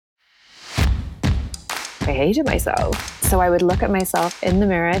I hated myself. So I would look at myself in the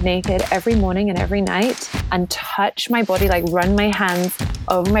mirror naked every morning and every night and touch my body, like run my hands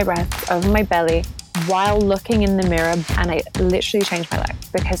over my breast, over my belly while looking in the mirror. And I literally changed my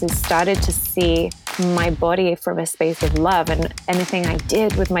life because I started to see my body from a space of love, and anything I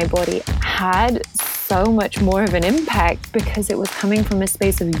did with my body had so much more of an impact because it was coming from a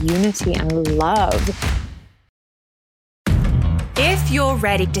space of unity and love. If you're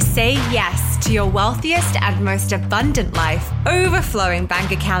ready to say yes to your wealthiest and most abundant life, overflowing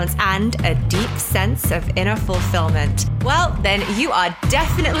bank accounts, and a deep sense of inner fulfillment, well, then you are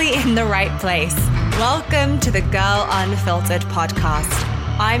definitely in the right place. Welcome to the Girl Unfiltered podcast.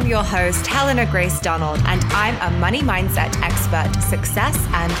 I'm your host, Helena Grace Donald, and I'm a money mindset expert, success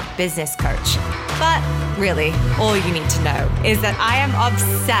and business coach. But really, all you need to know is that I am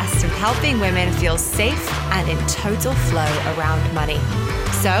obsessed with helping women feel safe and in total flow around money.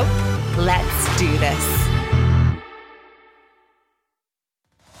 So let's do this.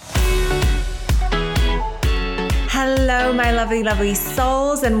 Hello, my lovely, lovely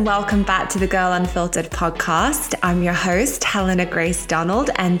souls, and welcome back to the Girl Unfiltered podcast. I'm your host, Helena Grace Donald,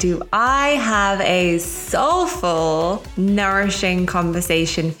 and do I have a soulful, nourishing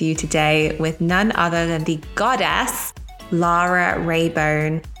conversation for you today with none other than the goddess, Lara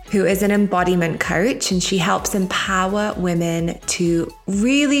Raybone, who is an embodiment coach, and she helps empower women to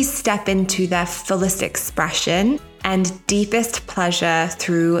really step into their fullest expression and deepest pleasure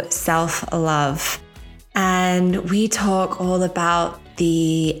through self-love. And we talk all about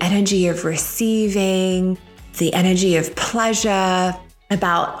the energy of receiving, the energy of pleasure,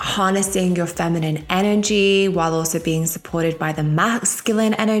 about harnessing your feminine energy while also being supported by the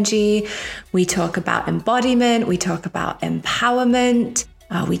masculine energy. We talk about embodiment. We talk about empowerment.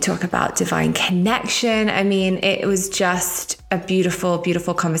 We talk about divine connection. I mean, it was just a beautiful,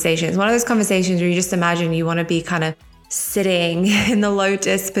 beautiful conversation. It's one of those conversations where you just imagine you want to be kind of sitting in the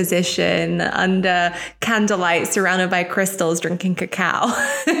lotus position under candlelight surrounded by crystals drinking cacao.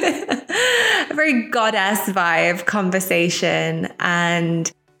 A very goddess vibe conversation.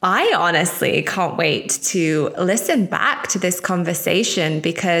 And I honestly can't wait to listen back to this conversation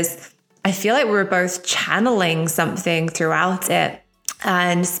because I feel like we're both channeling something throughout it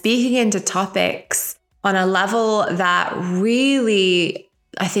and speaking into topics on a level that really,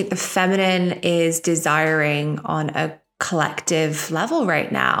 I think the feminine is desiring on a collective level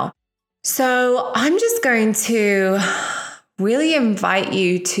right now. So I'm just going to really invite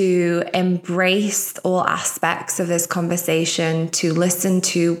you to embrace all aspects of this conversation, to listen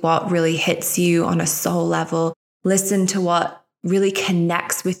to what really hits you on a soul level, listen to what really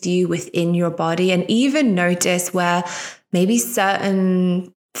connects with you within your body, and even notice where maybe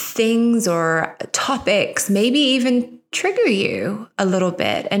certain things or topics maybe even trigger you a little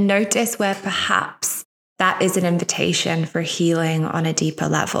bit, and notice where perhaps that is an invitation for healing on a deeper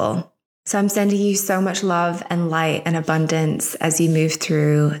level. So I'm sending you so much love and light and abundance as you move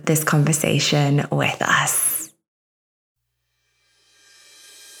through this conversation with us.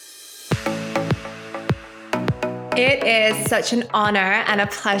 It is such an honor and a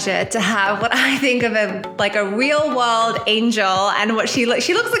pleasure to have what I think of a real world angel, and what she looks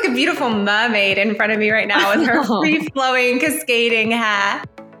like a beautiful mermaid in front of me right now with her free flowing cascading hair.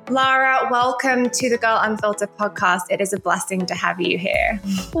 Lara, welcome to the Girl Unfiltered podcast. It is a blessing to have you here.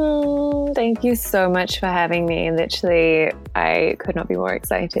 Thank you so much for having me. Literally, I could not be more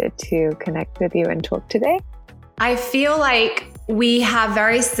excited to connect with you and talk today. I feel like we have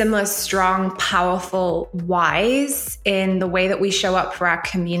very similar, strong, powerful whys in the way that we show up for our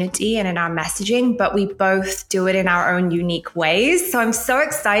community and in our messaging, but we both do it in our own unique ways. So I'm so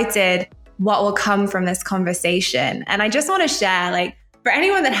excited what will come from this conversation. And I just want to share, for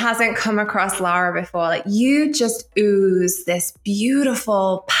anyone that hasn't come across Lara before, you just ooze this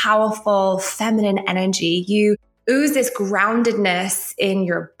beautiful, powerful, feminine energy. You ooze this groundedness in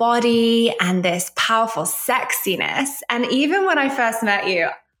your body and this powerful sexiness. And even when I first met you,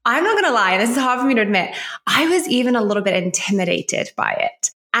 I'm not going to lie, this is hard for me to admit, I was even a little bit intimidated by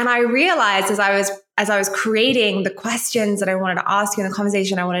it. And I realized as I was creating the questions that I wanted to ask you and the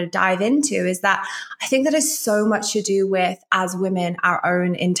conversation I wanted to dive into, is that I think that has so much to do with, as women, our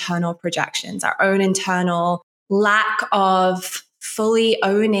own internal projections, our own internal lack of fully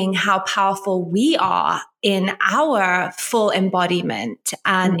owning how powerful we are in our full embodiment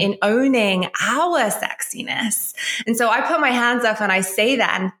and in owning our sexiness. And so I put my hands up and I say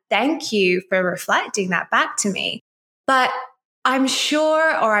that, and thank you for reflecting that back to me. But I'm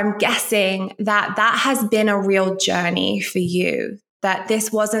sure, or I'm guessing, that has been a real journey for you, that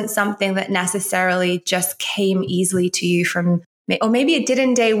this wasn't something that necessarily just came easily to you from or maybe it did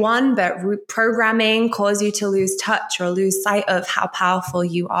in day one, but programming caused you to lose touch or lose sight of how powerful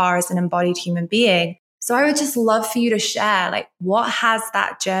you are as an embodied human being. So I would just love for you to share, like, what has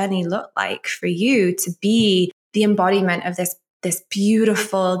that journey looked like for you to be the embodiment of this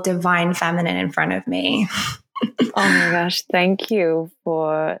beautiful divine feminine in front of me? Oh my gosh, thank you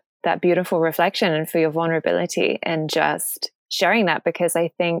for that beautiful reflection and for your vulnerability and just sharing that, because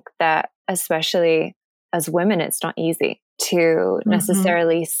I think that especially as women, it's not easy to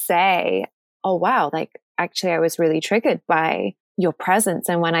necessarily say, oh wow, like actually I was really triggered by your presence.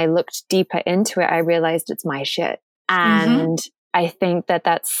 And when I looked deeper into it, I realized it's my shit. And I think that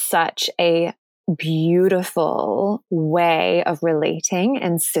that's such a beautiful way of relating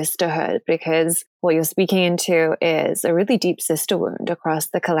in sisterhood, because what you're speaking into is a really deep sister wound across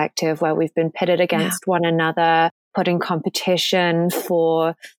the collective, where we've been pitted against one another, put in competition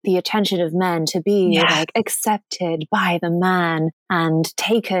for the attention of men to be like accepted by the man and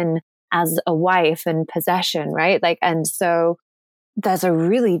taken as a wife and possession, right? Like, and so there's a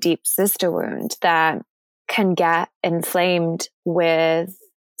really deep sister wound that can get inflamed with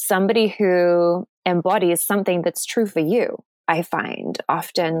somebody who embodies something that's true for you. I find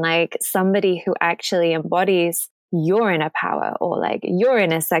often like somebody who actually embodies your inner power or like your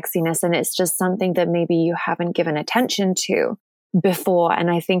inner sexiness, and it's just something that maybe you haven't given attention to before.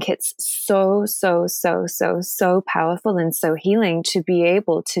 And I think it's so powerful and so healing to be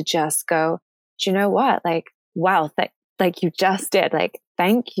able to just go, do you know what? Like, wow, like you just did. Like,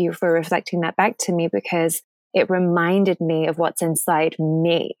 thank you for reflecting that back to me, because it reminded me of what's inside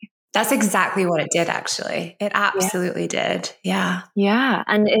me. That's exactly what it did, actually. It absolutely did. Yeah. Yeah.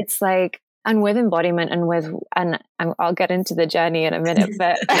 And it's like, and with embodiment and I'll get into the journey in a minute,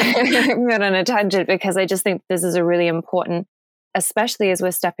 but I'm not on a tangent, because I just think this is a really important, especially as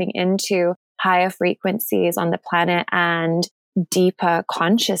we're stepping into higher frequencies on the planet and deeper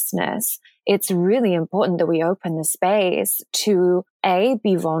consciousness. It's really important that we open the space to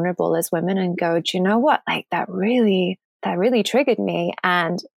be vulnerable as women and go, do you know what? Like that really triggered me.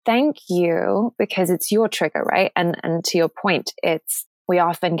 And thank you, because it's your trigger, right? And to your point, we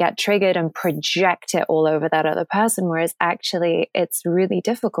often get triggered and project it all over that other person. Whereas actually it's really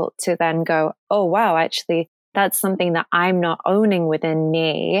difficult to then go, oh wow, actually that's something that I'm not owning within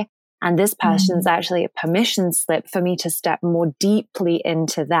me. And this person's actually a permission slip for me to step more deeply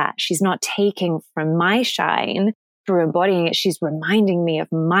into that. She's not taking from my shine through embodying it. She's reminding me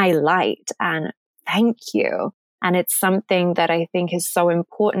of my light. And thank you. And it's something that I think is so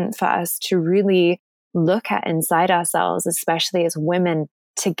important for us to really look at inside ourselves, especially as women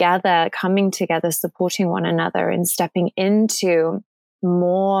together, coming together, supporting one another and stepping into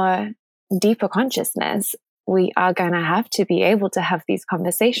more deeper consciousness. We are going to have to be able to have these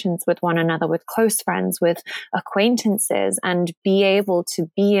conversations with one another, with close friends, with acquaintances, and be able to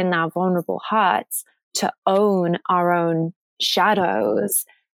be in our vulnerable hearts to own our own shadows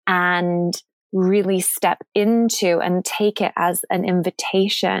and really step into and take it as an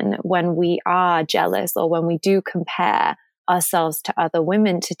invitation when we are jealous or when we do compare ourselves to other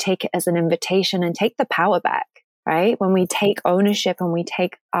women, to take it as an invitation and take the power back. Right? When we take ownership and we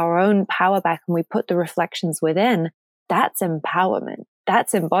take our own power back and we put the reflections within, that's empowerment.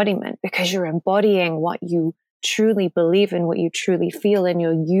 That's embodiment, because you're embodying what you truly believe in, what you truly feel, and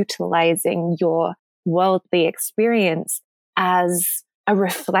you're utilizing your worldly experience as a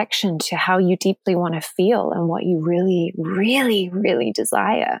reflection to how you deeply want to feel and what you really, really, really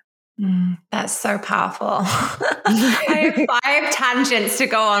desire. That's so powerful. I have 5 tangents to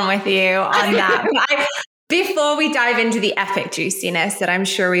go on with you on that. Before we dive into the epic juiciness that I'm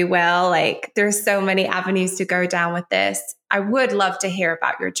sure we will, like there's so many avenues to go down with this. I would love to hear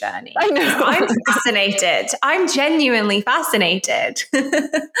about your journey. I know. I'm fascinated. I'm genuinely fascinated.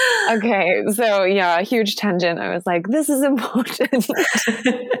 Okay. So yeah, a huge tangent. I was like, this is important.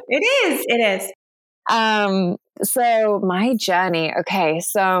 It is. So my journey. Okay.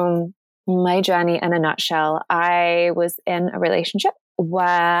 So my journey in a nutshell, I was in a relationship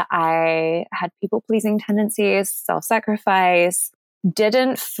where I had people-pleasing tendencies, self-sacrifice,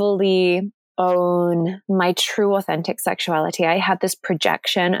 didn't fully own my true authentic sexuality. I had this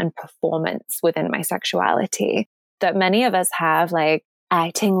projection and performance within my sexuality that many of us have, like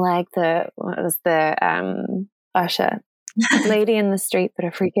acting like the Usher, lady in the street, but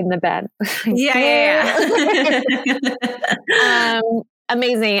a freak in the bed. Yeah.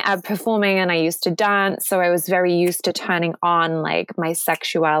 Amazing at performing, and I used to dance, so I was very used to turning on like my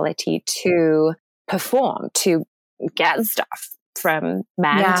sexuality to perform, to get stuff from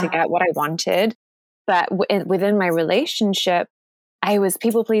men, to get what I wanted. But within my relationship, I was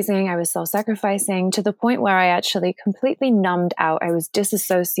people pleasing. I was self-sacrificing to the point where I actually completely numbed out. I was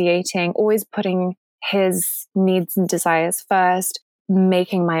disassociating, always putting his needs and desires first,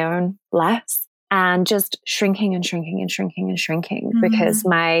 making my own less, and just shrinking and shrinking and shrinking and shrinking because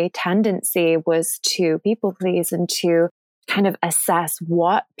my tendency was to people please and to kind of assess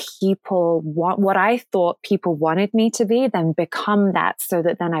what people want, what I thought people wanted me to be, then become that so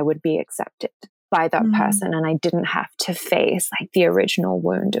that then I would be accepted by that person. And I didn't have to face like the original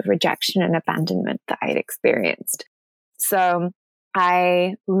wound of rejection and abandonment that I'd experienced. So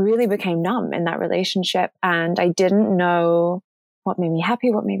I really became numb in that relationship, and I didn't know what made me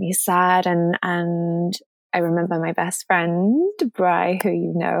happy, what made me sad. And I remember my best friend, Bri, who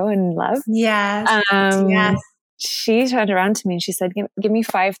you know and love. Yes. Yes. She turned around to me and she said, give me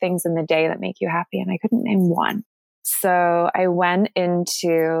 5 things in the day that make you happy. And I couldn't name one. So I went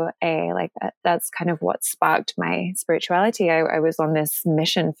into that's kind of what sparked my spirituality. I was on this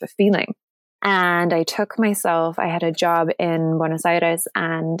mission for feeling. And I took myself, I had a job in Buenos Aires,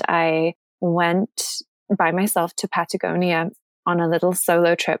 and I went by myself to Patagonia on a little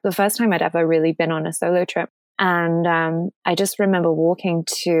solo trip. The first time I'd ever really been on a solo trip. And I just remember walking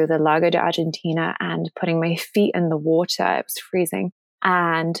to the Lago de Argentina and putting my feet in the water. It was freezing,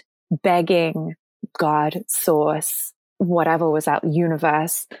 and begging God, source, whatever was out,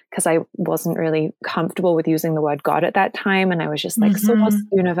 universe, because I wasn't really comfortable with using the word God at that time. And I was just like, source,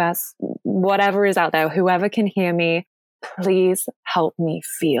 universe, whatever is out there, whoever can hear me, please help me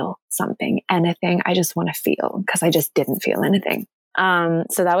feel something, anything. I just want to feel, because I just didn't feel anything.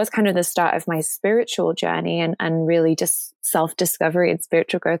 So that was kind of the start of my spiritual journey and really just self-discovery and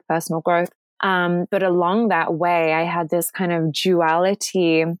spiritual growth, personal growth. But along that way, I had this kind of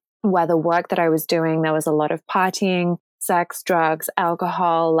duality where the work that I was doing, there was a lot of partying, sex, drugs,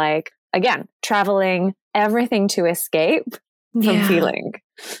 alcohol, like, again, traveling, everything to escape from feeling.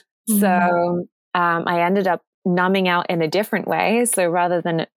 So I ended up numbing out in a different way. So rather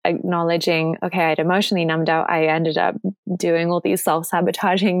than acknowledging, okay, I'd emotionally numbed out, I ended up doing all these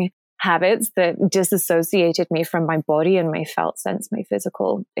self-sabotaging habits that disassociated me from my body and my felt sense, my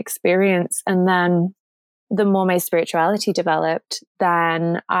physical experience. And then the more my spirituality developed,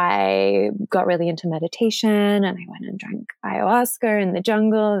 then I got really into meditation, and I went and drank ayahuasca in the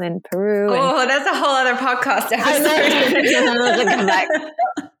jungle in Peru. Oh, that's a whole other podcast episode.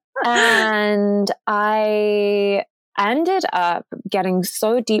 And I ended up getting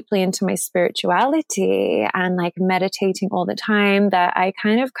so deeply into my spirituality and like meditating all the time that I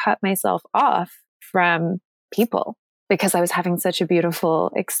kind of cut myself off from people, because I was having such a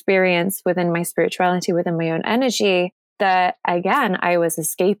beautiful experience within my spirituality, within my own energy, that again, I was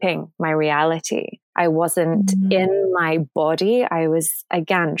escaping my reality. I wasn't in my body. I was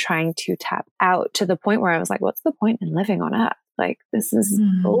again trying to tap out, to the point where I was like, what's the point in living on Earth? Like, this is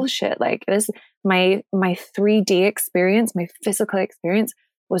bullshit. Like, this, my 3D experience, my physical experience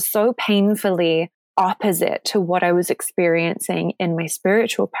was so painfully opposite to what I was experiencing in my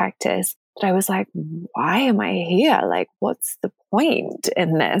spiritual practice that I was like, why am I here? Like, what's the point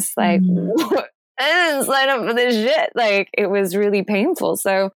in this? Like, I didn't sign up for this shit. Like, it was really painful.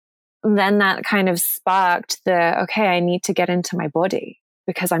 So then that kind of sparked okay, I need to get into my body,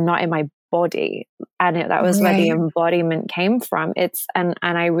 because I'm not in my body. And that was where the embodiment came from. And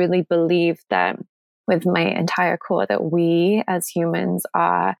I really believe that with my entire core, that we as humans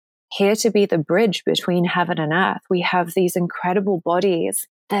are here to be the bridge between heaven and earth. We have these incredible bodies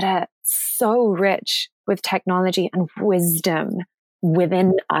that are so rich with technology and wisdom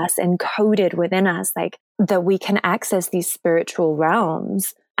within us, encoded within us, like that we can access these spiritual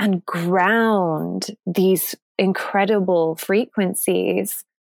realms and ground these incredible frequencies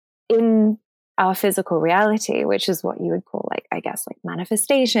in our physical reality, which is what you would call, like, I guess, like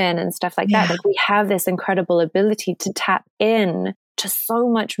manifestation and stuff like that. Like, we have this incredible ability to tap in to so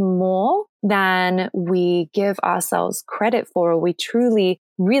much more than we give ourselves credit for, or we truly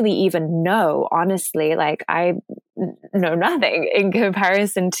really even know. Honestly, like, I know nothing in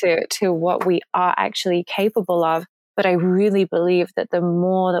comparison to what we are actually capable of. But I really believe that the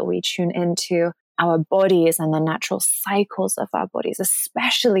more that we tune into our bodies and the natural cycles of our bodies,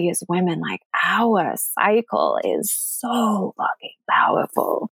 especially as women, like, our cycle is so fucking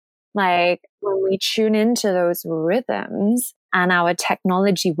powerful. Like, when we tune into those rhythms and our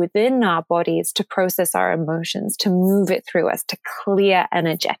technology within our bodies to process our emotions, to move it through us, to clear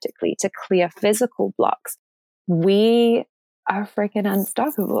energetically, to clear physical blocks, we are freaking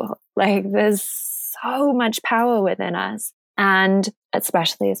unstoppable. Like, there's so much power within us. And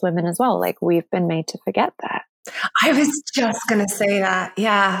especially as women as well, like, we've been made to forget that. I was just going to say that.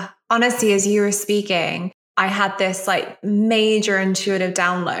 Yeah. Honestly, as you were speaking, I had this like major intuitive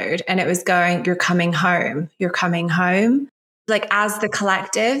download, and it was going, you're coming home, you're coming home, like as the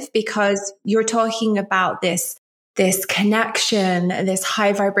collective, because you're talking about this connection, this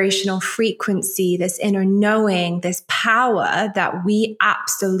high vibrational frequency, this inner knowing, this power that we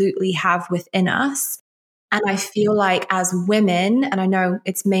absolutely have within us. And I feel like as women, and I know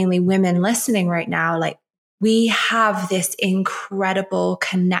it's mainly women listening right now, like we have this incredible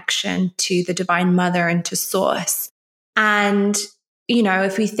connection to the Divine Mother and to Source. And, you know,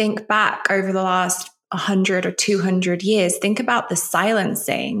 if we think back over the last 100 or 200 years, think about the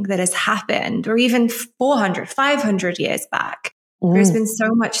silencing that has happened, or even 400, 500 years back. There's been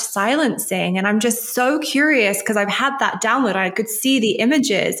so much silencing. And I'm just so curious because I've had that download. I could see the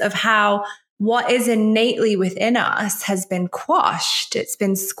images of how what is innately within us has been quashed. It's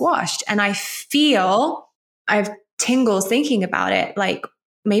been squashed. And I feel, I have tingles thinking about it. Like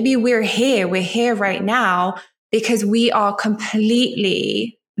maybe we're here right now because we are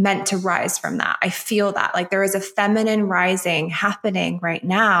completely meant to rise from that. I feel that like there is a feminine rising happening right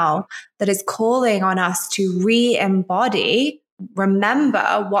now that is calling on us to re-embody,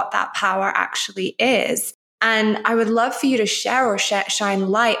 remember what that power actually is. And I would love for you to share or shine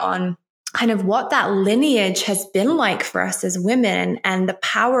light on kind of what that lineage has been like for us as women, and the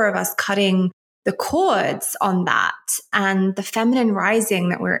power of us cutting the cords on that, and the feminine rising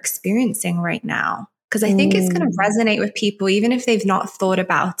that we're experiencing right now. Because I think it's going to resonate with people, even if they've not thought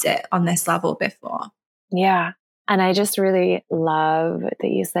about it on this level before. Yeah. And I just really love that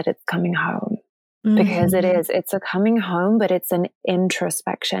you said it's coming home, because it's a coming home, but it's an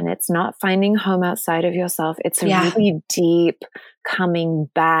introspection. It's not finding home outside of yourself. It's a really deep coming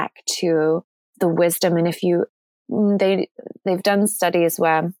back to the wisdom. And if you, they've done studies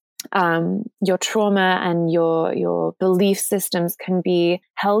where your trauma and your belief systems can be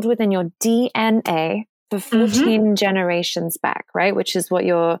held within your DNA for 14 generations back, right? Which is what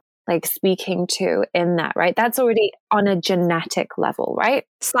you're like speaking to in that, right? That's already on a genetic level, right?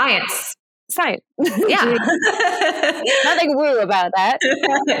 Science. Yeah. Nothing woo about that.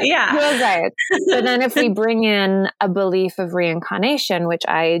 Yeah. You're right. But then if we bring in a belief of reincarnation, which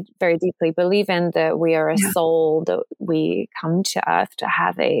I very deeply believe in, that we are a soul, that we come to earth to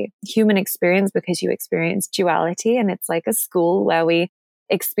have a human experience because you experience duality. And it's like a school where we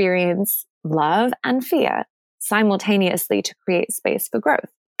experience love and fear simultaneously to create space for growth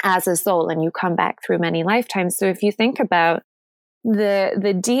as a soul. And you come back through many lifetimes. So if you think about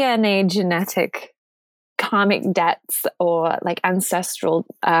the DNA genetic karmic debts or like ancestral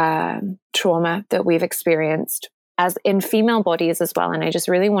trauma that we've experienced as in female bodies as well. And I just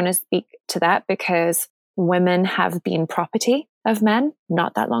really want to speak to that because women have been property of men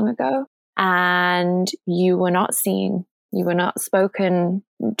not that long ago, and you were not seen, you were not spoken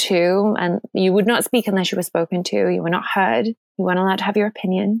to, and you would not speak unless you were spoken to. You were not heard. You weren't allowed to have your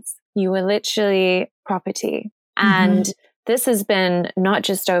opinions. You were literally property. And this has been not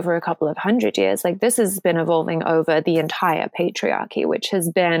just over a couple of 100 years, like this has been evolving over the entire patriarchy, which has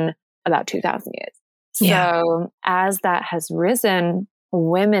been about 2,000 years. Yeah. So as that has risen,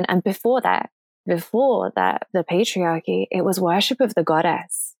 women, and before that, the patriarchy, it was worship of the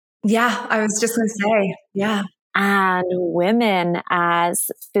goddess. Yeah, I was just going to say, yeah. And women as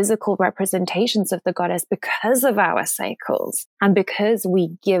physical representations of the goddess because of our cycles and because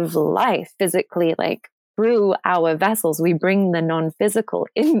we give life physically, like through our vessels, we bring the non-physical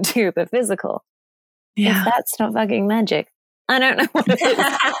into the physical. Yeah. If that's not fucking magic, I don't know what it is.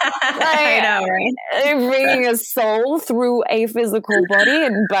 I know, right? Bringing a soul through a physical body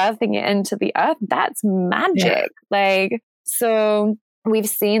and birthing it into the earth, that's magic. Like, so we've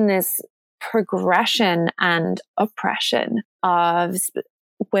seen this progression and oppression of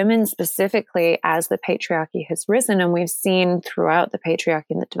women specifically as the patriarchy has risen. And we've seen throughout the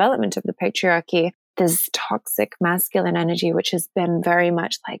patriarchy and the development of the patriarchy, this toxic masculine energy, which has been very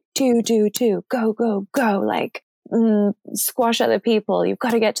much like, do, go, like, squash other people. You've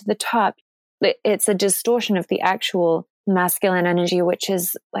got to get to the top. It's a distortion of the actual masculine energy, which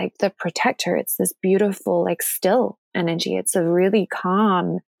is like the protector. It's this beautiful, like still energy. It's a really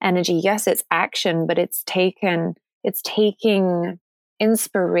calm energy. Yes, it's action, but it's taking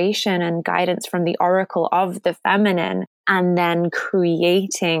inspiration and guidance from the oracle of the feminine and then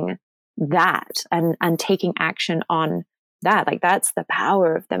creating that and taking action on that. Like that's the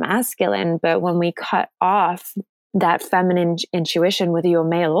power of the masculine. But when we cut off that feminine intuition, whether you're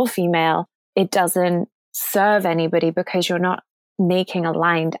male or female, it doesn't serve anybody because you're not making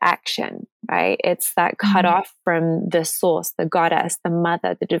aligned action, right? It's that cut off from the source, the goddess, the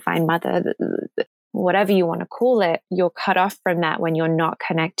mother, the divine mother, whatever you want to call it. You're cut off from that when you're not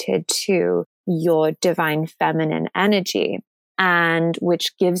connected to your divine feminine energy, and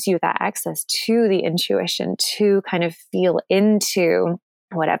which gives you that access to the intuition to kind of feel into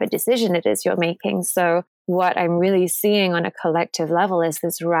whatever decision it is you're making. So what I'm really seeing on a collective level is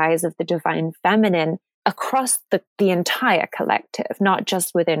this rise of the divine feminine across the entire collective, not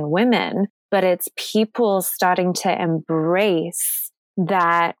just within women, but it's people starting to embrace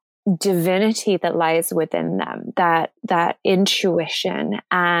that divinity that lies within them, that intuition.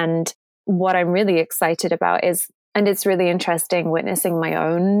 And what I'm really excited about is, and it's really interesting witnessing my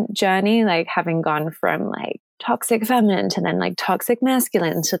own journey, like having gone from like toxic feminine to then like toxic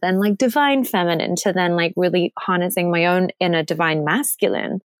masculine to then like divine feminine to then like really harnessing my own inner divine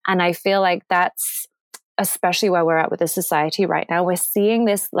masculine. And I feel like that's especially where we're at with the society right now. We're seeing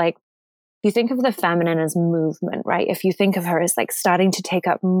this, like, if you think of the feminine as movement, right? If you think of her as like starting to take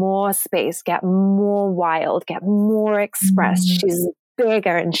up more space, get more wild, get more expressed, she's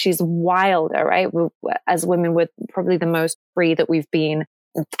bigger and she's wilder, right? As women, we're probably the most free that we've been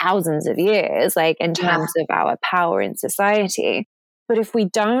in thousands of years, like in terms of our power in society. But if we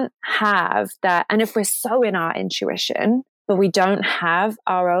don't have that, and if we're so in our intuition, but we don't have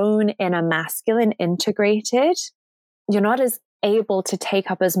our own inner masculine integrated, you're not as able to take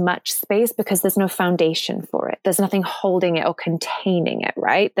up as much space because there's no foundation for it. There's nothing holding it or containing it,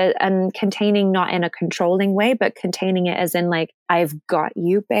 right? And containing not in a controlling way, but containing it as in like, I've got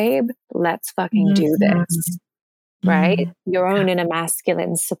you, babe. Let's fucking do this. Right? Your own inner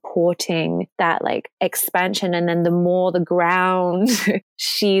masculine supporting that like expansion. And then the more the ground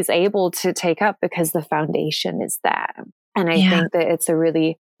she's able to take up because the foundation is there. And I think that it's a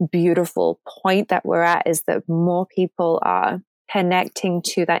really beautiful point that we're at, is that more people are connecting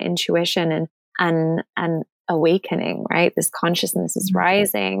to that intuition and awakening, right? This consciousness is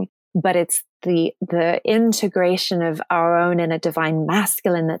rising, but it's the integration of our own inner divine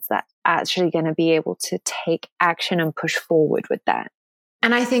masculine that's actually going to be able to take action and push forward with that.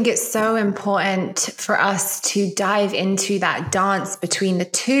 And I think it's so important for us to dive into that dance between the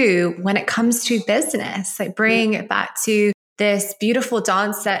two when it comes to business, like bring it back to this beautiful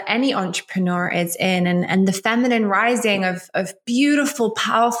dance that any entrepreneur is in, and the feminine rising of beautiful,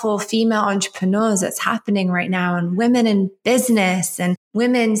 powerful female entrepreneurs that's happening right now, and women in business and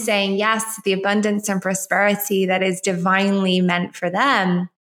women saying yes to the abundance and prosperity that is divinely meant for them.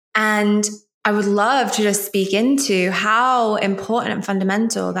 And I would love to just speak into how important and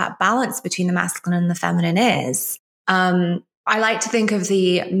fundamental that balance between the masculine and the feminine is. I like to think of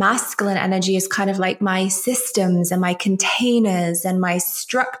the masculine energy as kind of like my systems and my containers and my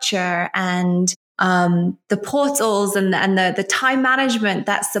structure and the portals and the time management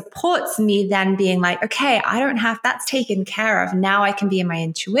that supports me then being like, okay, I don't have, that's taken care of. Now I can be in my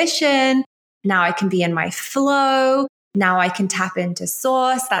intuition. Now I can be in my flow. Now I can tap into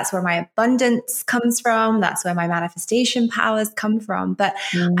source. That's where my abundance comes from. That's where my manifestation powers come from. But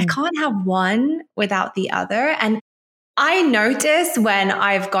I can't have one without the other. And I notice when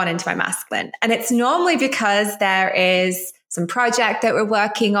I've gone into my masculine, and it's normally because there is some project that we're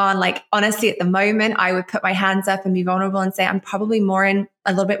working on. Like, honestly, at the moment, I would put my hands up and be vulnerable and say, I'm probably more in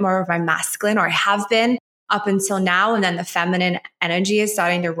a little bit more of my masculine, or I have been up until now. And then the feminine energy is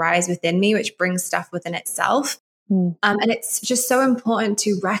starting to rise within me, which brings stuff within itself. And it's just so important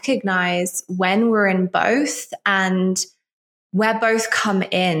to recognize when we're in both and where both come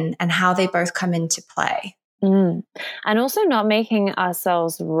in and how they both come into play. And also not making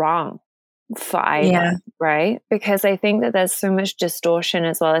ourselves wrong for either, right? Because I think that there's so much distortion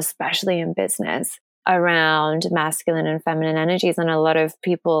as well, especially in business, around masculine and feminine energies. And a lot of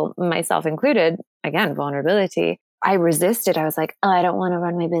people, myself included, again, vulnerability, I resisted. I was like, oh, I don't want to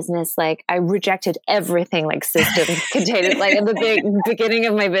run my business. Like, I rejected everything, like systems, containers. Like at the beginning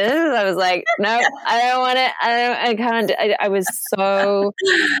of my business, I was like, no, I don't want it. I can't. I was so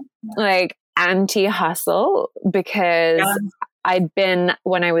like anti-hustle because I'd been,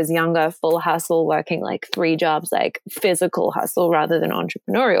 when I was younger, full hustle, working like 3 jobs, like physical hustle rather than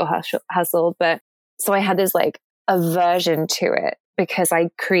entrepreneurial hustle. But so I had this like aversion to it because I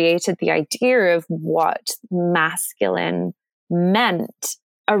created the idea of what masculine meant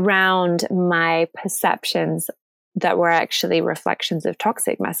around my perceptions that were actually reflections of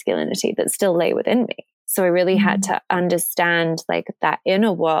toxic masculinity that still lay within me. So I really had to understand like that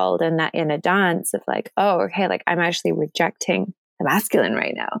inner world and that inner dance of like, oh, okay, like I'm actually rejecting the masculine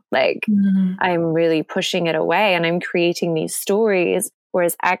right now. Like I'm really pushing it away and I'm creating these stories.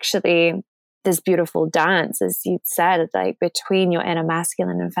 Whereas actually this beautiful dance, as you said, like between your inner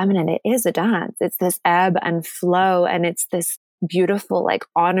masculine and feminine, it is a dance. It's this ebb and flow. And it's this beautiful like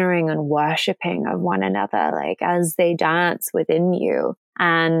honoring and worshiping of one another, like as they dance within you.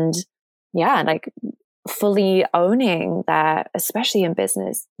 And yeah, like fully owning that, especially in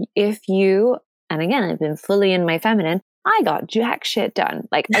business. If you, and again, I've been fully in my feminine, I got jack shit done.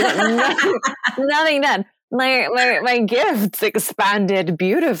 Like I got nothing done. My gifts expanded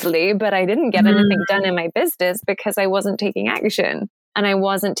beautifully, but I didn't get anything done in my business because I wasn't taking action and I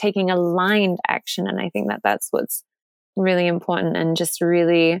wasn't taking aligned action. And I think that that's what's really important, and just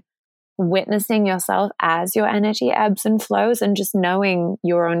really witnessing yourself as your energy ebbs and flows, and just knowing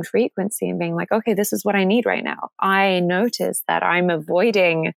your own frequency and being like, okay, this is what I need right now. I notice that I'm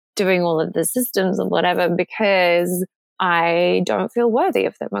avoiding doing all of the systems and whatever because I don't feel worthy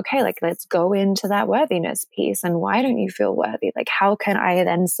of them. Okay, like let's go into that worthiness piece. And why don't you feel worthy? Like, how can I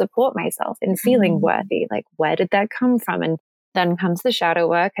then support myself in feeling worthy? Like, where did that come from? And then comes the shadow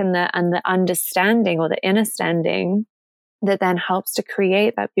work and the understanding, or the inner standing, that then helps to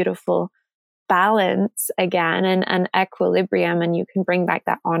create that beautiful balance again, and equilibrium. And you can bring back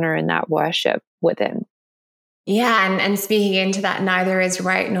that honor and that worship within. Yeah. And speaking into that, neither is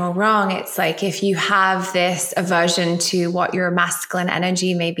right nor wrong. It's like, if you have this aversion to what your masculine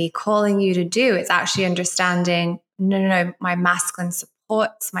energy may be calling you to do, it's actually understanding, no, my masculine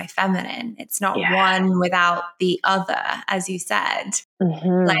supports my feminine. It's not one without the other, as you said.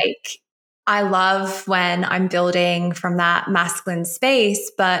 Like, I love when I'm building from that masculine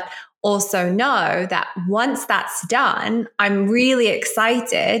space, but also know that once that's done, I'm really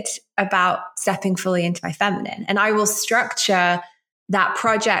excited about stepping fully into my feminine. And I will structure that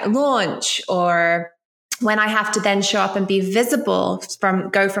project launch, or when I have to then show up and be visible,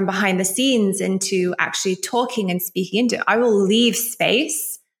 go from behind the scenes into actually talking and speaking into it, I will leave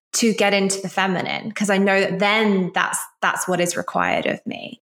space to get into the feminine, because I know that then that's what is required of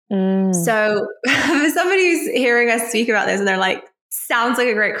me. So for somebody who's hearing us speak about this and they're like, sounds like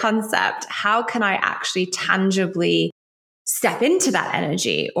a great concept, how can I actually tangibly step into that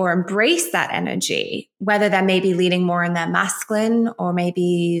energy or embrace that energy, whether they're maybe leaning more in their masculine or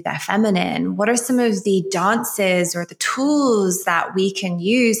maybe their feminine? What are some of the dances or the tools that we can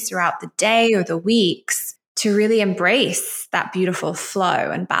use throughout the day or the weeks to really embrace that beautiful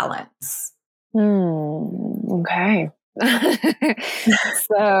flow and balance? Okay.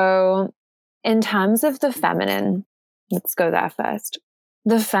 So in terms of the feminine, let's go there first.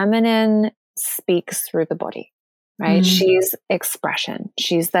 The feminine speaks through the body, right? She's expression.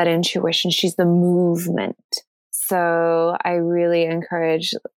 She's that intuition. She's the movement. So I really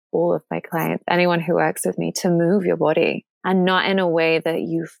encourage all of my clients, anyone who works with me, to move your body, and not in a way that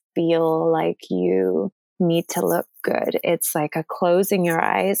you feel like you need to look good. It's like a closing your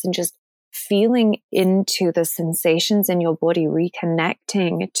eyes and just feeling into the sensations in your body,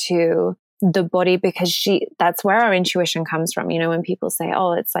 reconnecting to the body, because that's where our intuition comes from. You know, when people say,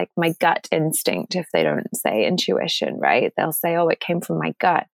 oh, it's like my gut instinct, if they don't say intuition, right? They'll say, oh, it came from my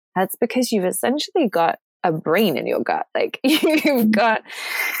gut. That's because you've essentially got a brain in your gut. Like you've got,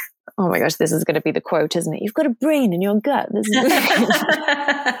 oh my gosh, this is going to be the quote, isn't it? You've got a brain in your gut. This is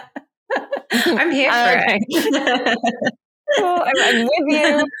I'm here for it. Well, I'm with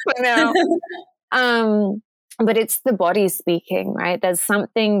you for now. But it's the body speaking, right? There's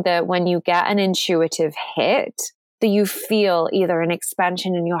something that when you get an intuitive hit, that you feel either an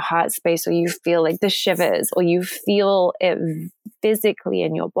expansion in your heart space, or you feel like the shivers, or you feel it physically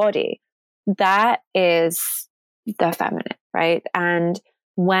in your body. That is the feminine, right? And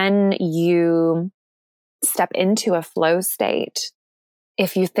when you step into a flow state,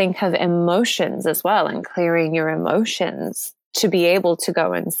 if you think of emotions as well and clearing your emotions, to be able to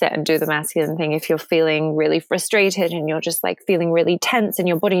go and sit and do the masculine thing, if you're feeling really frustrated and you're just like feeling really tense in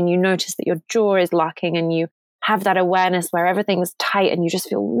your body, and you notice that your jaw is locking, and you have that awareness where everything's tight and you just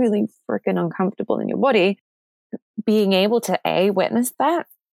feel really freaking uncomfortable in your body, being able to witness that,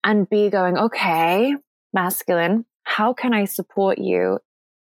 and B, going, okay, masculine, how can I support you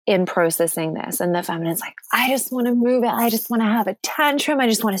in processing this? And the feminine's like, I just want to move it. I just want to have a tantrum. I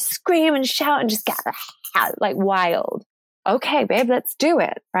just want to scream and shout and just get like wild. Okay, babe, let's do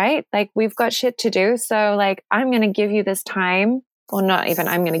it, right? Like, we've got shit to do. So like, I'm going to give you this time, or not even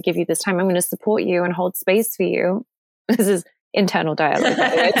I'm going to give you this time. I'm going to support you and hold space for you. This is internal dialogue.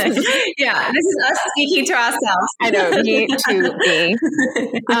 Yeah, this is us speaking to ourselves. I know, me to me.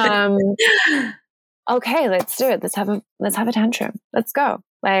 Okay, let's do it. Let's have a tantrum. Let's go.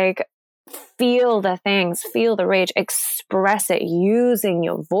 Like, feel the things, feel the rage, express it using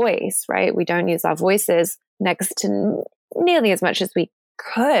your voice, right? We don't use our voices next to nearly as much as we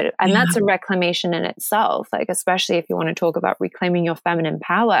could. And that's a reclamation in itself. Like, especially if you want to talk about reclaiming your feminine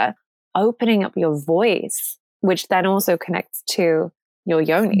power, opening up your voice, which then also connects to your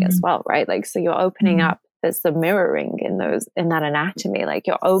yoni as well, right? Like, so you're opening up there's the mirroring in that anatomy. Like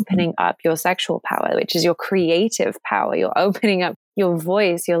you're opening up your sexual power, which is your creative power. You're opening up your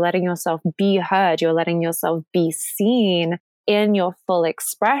voice. You're letting yourself be heard. You're letting yourself be seen in your full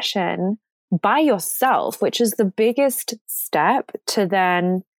expression by yourself, which is the biggest step to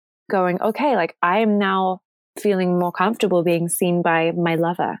then going, okay, like I am now feeling more comfortable being seen by my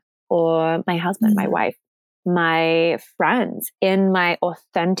lover or my husband, my wife, my friends in my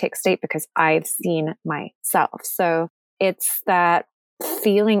authentic state because I've seen myself. So it's that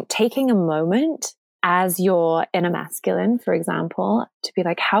feeling, taking a moment as your inner masculine, for example, to be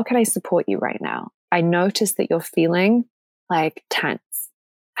like, how can I support you right now? I notice that you're feeling like tense.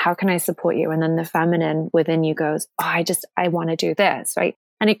 How can I support you? And then the feminine within you goes, oh, I want to do this, right?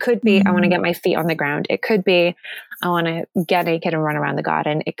 And it could be, I want to get my feet on the ground. It could be, I want to get naked and run around the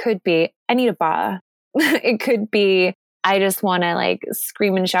garden. It could be, I need a bar. It could be, I just want to like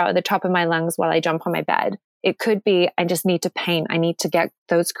scream and shout at the top of my lungs while I jump on my bed. It could be, I just need to paint. I need to get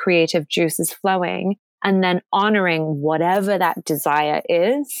those creative juices flowing, and then honoring whatever that desire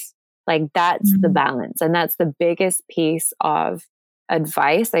is. Like that's the balance. And that's the biggest piece of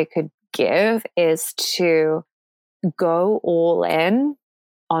advice I could give, is to go all in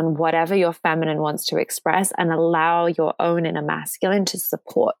on whatever your feminine wants to express and allow your own inner masculine to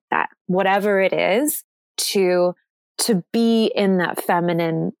support that, whatever it is, to be in that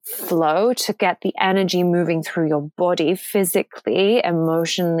feminine flow, to get the energy moving through your body physically,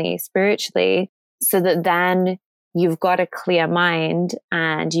 emotionally, spiritually, so that then you've got a clear mind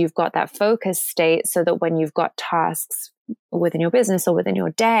and you've got that focus state, so that when you've got tasks within your business or within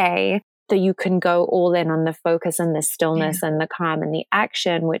your day, that you can go all in on the focus and the stillness and the calm and the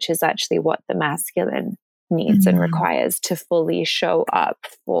action, which is actually what the masculine needs and requires to fully show up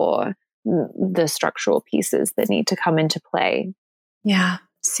for the structural pieces that need to come into play. Yeah,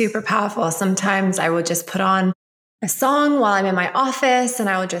 super powerful. Sometimes I will just put on a song while I'm in my office and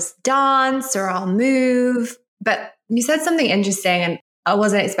I will just dance or I'll move. But you said something interesting and I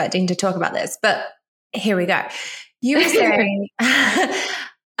wasn't expecting to talk about this, but here we go. You were saying,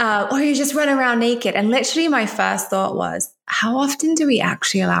 or you just run around naked. And literally my first thought was, how often do we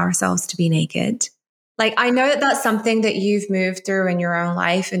actually allow ourselves to be naked? Like, I know that that's something that you've moved through in your own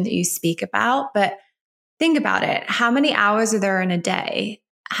life and that you speak about, but think about it. How many hours are there in a day?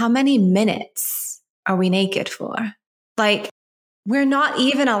 How many minutes are we naked for? Like, we're not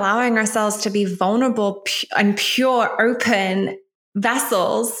even allowing ourselves to be vulnerable and pure, open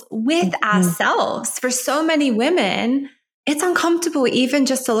vessels with ourselves. For so many women, it's uncomfortable even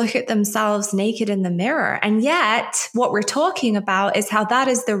just to look at themselves naked in the mirror. And yet what we're talking about is how that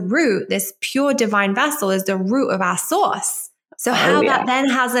is the root, this pure divine vessel is the root of our source. So that then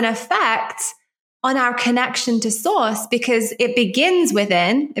has an effect on our connection to source, because it begins with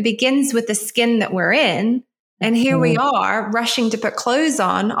the skin that we're in. And here we are rushing to put clothes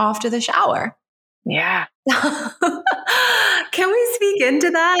on after the shower. Yeah. Can we speak into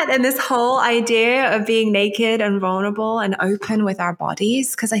that and this whole idea of being naked and vulnerable and open with our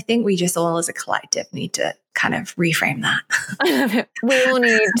bodies? Because I think we just all as a collective need to kind of reframe that. We all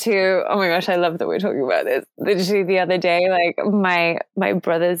need to, oh my gosh, I love that we're talking about this. Literally the other day, like my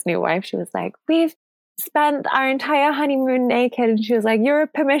brother's new wife, she was like, we've spent our entire honeymoon naked. And she was like, you're a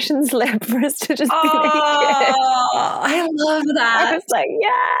permission slip for us to just be naked. I love that. I was like,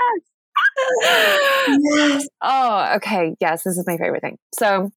 yes. Yes. Oh, okay. Yes, this is my favorite thing.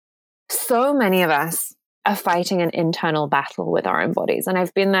 So many of us are fighting an internal battle with our own bodies. And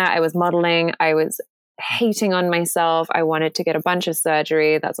I've been there. I was modeling. I was hating on myself. I wanted to get a bunch of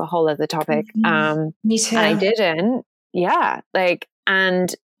surgery. That's a whole other topic. Me too. And I didn't. Yeah.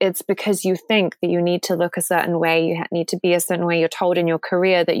 And it's because you think that you need to look a certain way. You need to be a certain way. You're told in your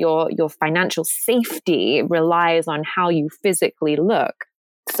career that your financial safety relies on how you physically look.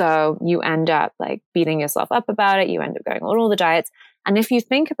 So you end up like beating yourself up about it. You end up going on all the diets. And if you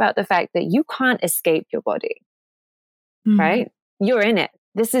think about the fact that you can't escape your body, right? You're in it.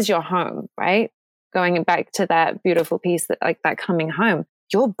 This is your home, right? Going back to that beautiful piece, that coming home,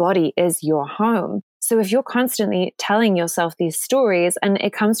 your body is your home. So if you're constantly telling yourself these stories, and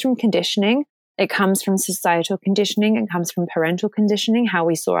it comes from conditioning, it comes from societal conditioning, it comes from parental conditioning, how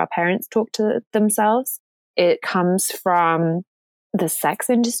we saw our parents talk to themselves. It comes from the sex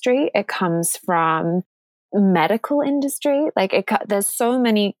industry. It comes from medical industry. There's so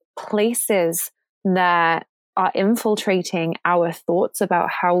many places that are infiltrating our thoughts about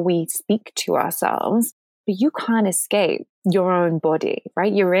how we speak to ourselves, but you can't escape your own body,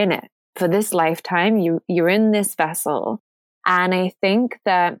 right? You're in it for this lifetime. You're in this vessel. And I think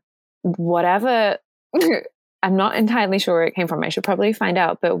that whatever I'm not entirely sure where it came from. I should probably find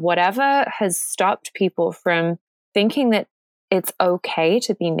out. But whatever has stopped people from thinking that it's okay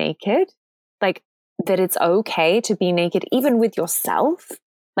to be naked, like that it's okay to be naked, even with yourself,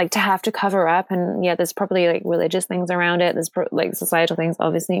 like to have to cover up. And yeah, there's probably like religious things around it. There's like societal things.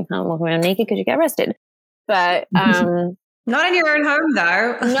 Obviously, you can't walk around naked because you get arrested. But not in your own home,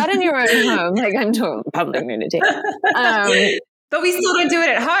 though. Not in your own home. Like I'm talking public nudity. But we still don't do it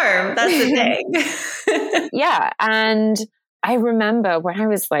at home. That's the thing. Yeah. And I remember when I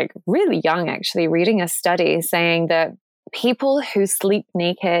was like really young, actually reading a study saying that people who sleep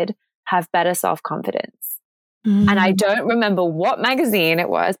naked have better self-confidence. And I don't remember what magazine it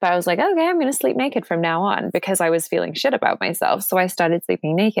was, but I was like, okay, I'm going to sleep naked from now on because I was feeling shit about myself. So I started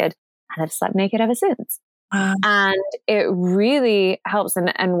sleeping naked and I've slept naked ever since. And it really helps.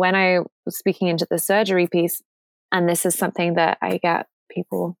 And when I was speaking into the surgery piece, and this is something that I get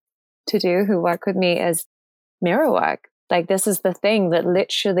people to do who work with me, is mirror work. Like this is the thing that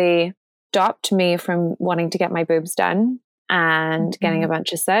literally stopped me from wanting to get my boobs done and getting a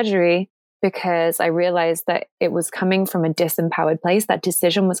bunch of surgery, because I realized that it was coming from a disempowered place. That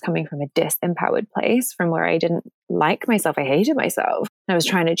decision was coming from a disempowered place, from where I didn't like myself. I hated myself. I was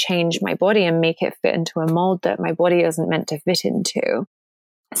trying to change my body and make it fit into a mold that my body isn't meant to fit into.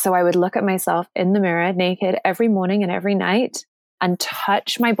 So I would look at myself in the mirror naked every morning and every night and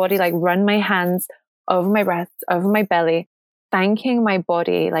touch my body, like run my hands over my breasts, over my belly, thanking my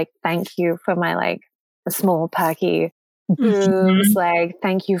body, like, thank you for my like small perky boobs, like,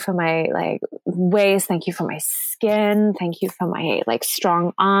 thank you for my like waist, thank you for my skin, thank you for my like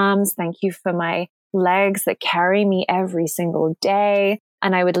strong arms, thank you for my legs that carry me every single day.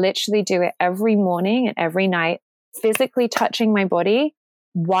 And I would literally do it every morning and every night, physically touching my body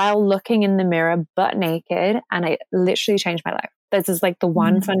while looking in the mirror butt naked. And I literally changed my life. This is like the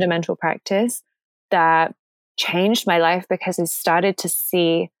one fundamental practice that changed my life, because I started to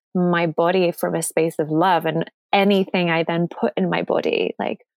see my body from a space of love. And anything I then put in my body,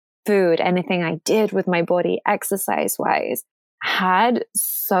 like food, anything I did with my body exercise wise, had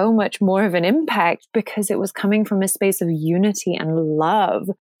so much more of an impact because it was coming from a space of unity and love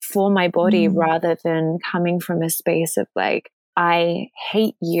for my body, rather than coming from a space of like, I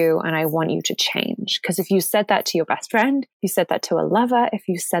hate you and I want you to change. Because if you said that to your best friend, if you said that to a lover, if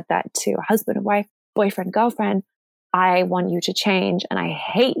you said that to a husband or wife, boyfriend, girlfriend, I want you to change and I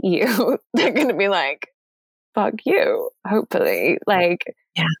hate you, they're going to be like, fuck you, hopefully. Like,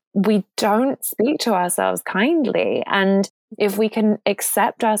 we don't speak to ourselves kindly. And if we can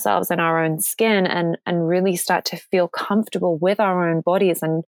accept ourselves in our own skin and really start to feel comfortable with our own bodies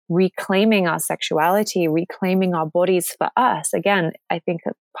and reclaiming our sexuality, reclaiming our bodies for us. Again, I think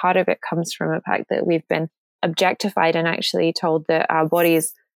a part of it comes from the fact that we've been objectified and actually told that our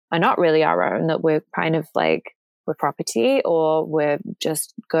bodies are not really our own, that we're kind of like, we're property, or we're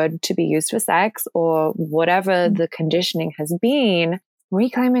just good to be used for sex, or whatever the conditioning has been.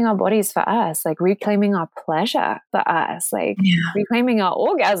 Reclaiming our bodies for us, like reclaiming our pleasure for us, like reclaiming our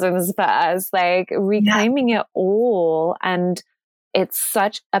orgasms for us, like reclaiming it all. And it's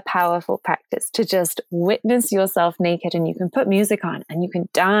such a powerful practice to just witness yourself naked, and you can put music on and you can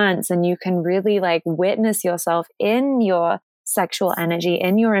dance and you can really like witness yourself in your sexual energy,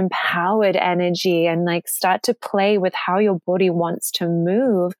 in your empowered energy, and like start to play with how your body wants to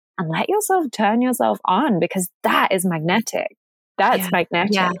move and let yourself turn yourself on, because that is magnetic. That's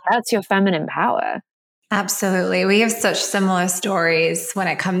magnetic. That's your feminine power. Absolutely. We have such similar stories when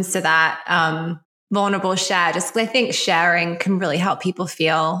it comes to that. Vulnerable share. Just I think sharing can really help people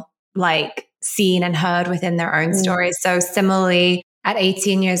feel like seen and heard within their own stories. So similarly, at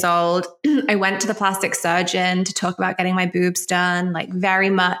 18 years old, I went to the plastic surgeon to talk about getting my boobs done, like very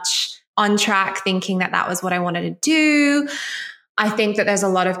much on track, thinking that that was what I wanted to do. I think that there's a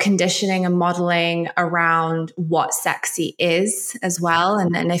lot of conditioning and modeling around what sexy is as well.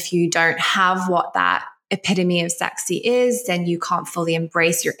 And then if you don't have what that epitome of sexy is, then you can't fully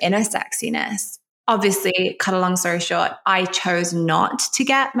embrace your inner sexiness. Obviously, cut a long story short, I chose not to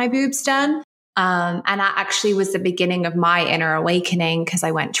get my boobs done. And that actually was the beginning of my inner awakening, because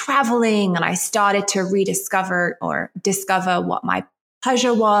I went traveling and I started to rediscover or discover what my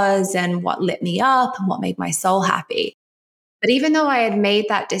pleasure was and what lit me up and what made my soul happy. But even though I had made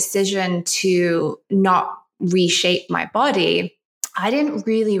that decision to not reshape my body, I didn't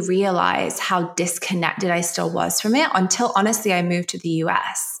really realize how disconnected I still was from it until honestly I moved to the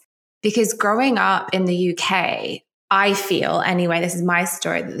US. Because growing up in the UK, I feel, anyway, this is my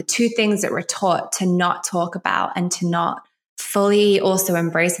story, that the two things that we're taught to not talk about and to not fully also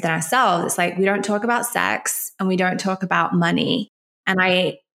embrace within ourselves, it's like we don't talk about sex and we don't talk about money. And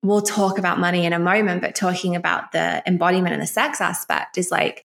I we'll talk about money in a moment, but talking about the embodiment and the sex aspect is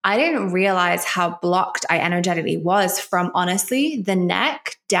like, I didn't realize how blocked I energetically was from honestly the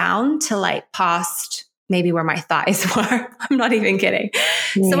neck down to like past maybe where my thighs were. I'm not even kidding.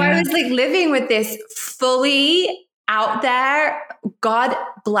 Yeah. So I was like living with this fully out there, God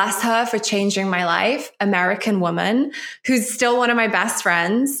bless her for changing my life, American woman who's still one of my best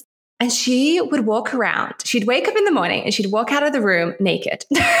friends. And she would walk around. She'd wake up in the morning and she'd walk out of the room naked.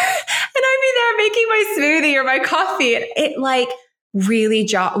 And I'd be there making my smoothie or my coffee. And it like really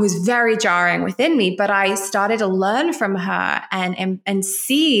was very jarring within me. But I started to learn from her and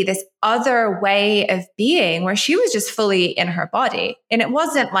see this other way of being where she was just fully in her body. And it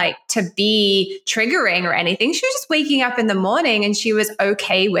wasn't like to be triggering or anything. She was just waking up in the morning and she was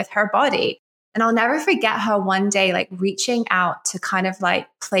okay with her body. And I'll never forget her one day, like reaching out to kind of like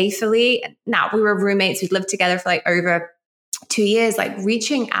playfully. Now we were roommates. We'd lived together for like over 2 years, like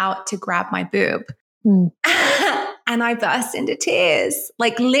reaching out to grab my boob. And I burst into tears.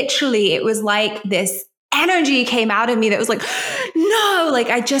 Like literally, it was like this energy came out of me that was like, no, like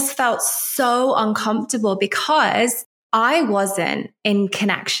I just felt so uncomfortable because I wasn't in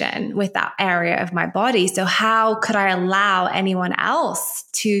connection with that area of my body. So how could I allow anyone else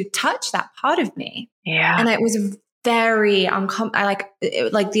to touch that part of me? Yeah. And it was very uncomfortable.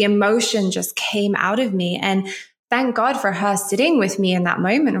 Like the emotion just came out of me. And thank God for her sitting with me in that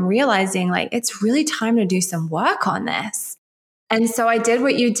moment and realizing like, it's really time to do some work on this. And so I did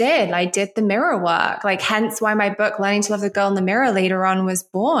what you did. I did the mirror work, like hence why my book, Learning to Love the Girl in the Mirror, later on was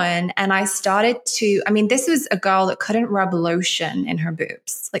born. And I started to, I mean, this was a girl that couldn't rub lotion in her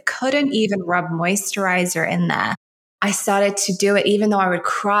boobs, like couldn't even rub moisturizer in there. I started to do it even though I would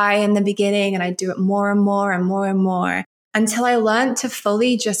cry in the beginning, and I'd do it more and more and more and more until I learned to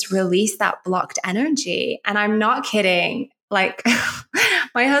fully just release that blocked energy. And I'm not kidding. Like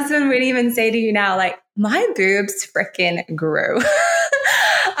my husband would even say to you now, like, my boobs freaking grew.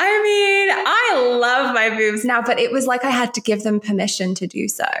 I mean, I love my boobs now, but it was like I had to give them permission to do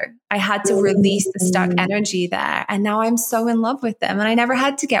so. I had to release the stuck energy there. And now I'm so in love with them and I never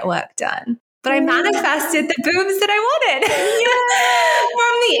had to get work done. But I manifested the boobs that I wanted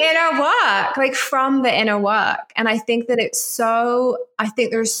from the inner work. And I think that I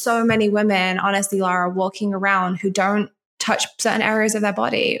think there's so many women, honestly, Lara, walking around who don't touch certain areas of their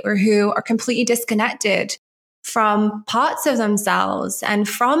body or who are completely disconnected from parts of themselves and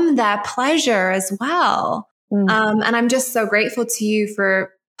from their pleasure as well. And I'm just so grateful to you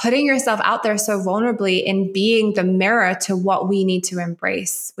for putting yourself out there so vulnerably in being the mirror to what we need to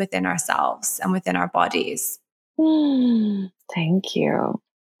embrace within ourselves and within our bodies. Thank you.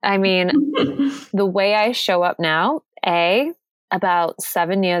 I mean, the way I show up now, about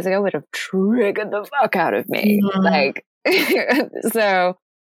 7 years ago would have triggered the fuck out of me. Like, so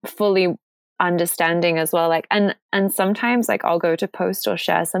fully understanding as well. Like, and sometimes like I'll go to post or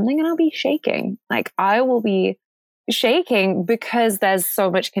share something and I'll be shaking. Like I will be shaking because there's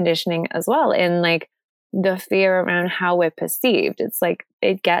so much conditioning as well in like the fear around how we're perceived. It's like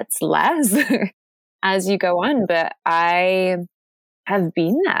it gets less as you go on, but I have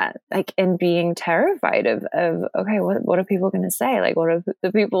been there, like in being terrified of okay, what are people going to say? Like, what are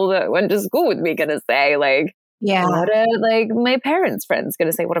the people that went to school with me going to say? Like, what are like my parents' friends going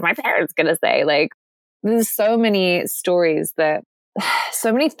to say? What are my parents going to say? Like, there's so many stories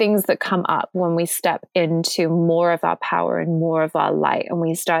so many things that come up when we step into more of our power and more of our light, and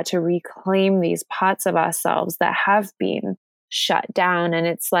we start to reclaim these parts of ourselves that have been shut down. And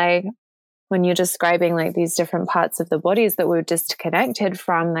it's like when you're describing like these different parts of the bodies that we're disconnected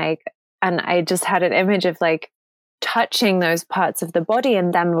from, like, and I just had an image of like touching those parts of the body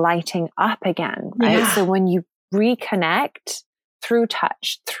and them lighting up again, right? Yeah. So when you reconnect through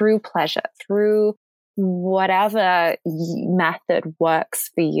touch, through pleasure, through whatever method works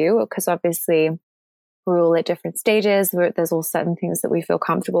for you, because obviously we're all at different stages. There's all certain things that we feel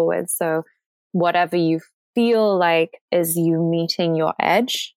comfortable with. So whatever you feel like is you meeting your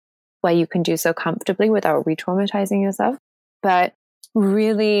edge, where you can do so comfortably without re-traumatizing yourself, but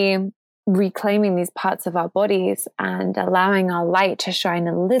really reclaiming these parts of our bodies and allowing our light to shine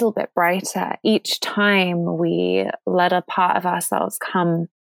a little bit brighter each time we let a part of ourselves come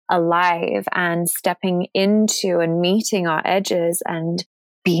alive, and stepping into and meeting our edges and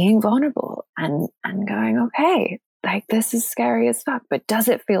being vulnerable and going, okay, like this is scary as fuck, but does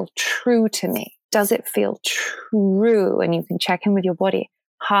it feel true to me? Does it feel true? And you can check in with your body,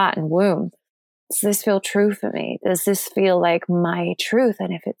 heart and womb. Does this feel true for me? Does this feel like my truth?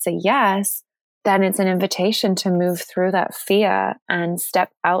 And if it's a yes, then it's an invitation to move through that fear and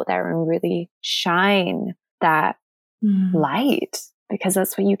step out there and really shine that light because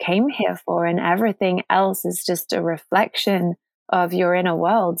that's what you came here for. And everything else is just a reflection of your inner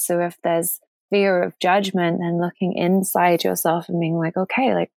world. So if there's fear of judgment, then looking inside yourself and being like,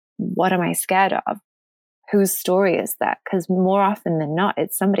 okay, like, what am I scared of? Whose story is that? Because more often than not,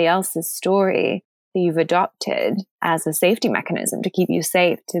 it's somebody else's story that you've adopted as a safety mechanism to keep you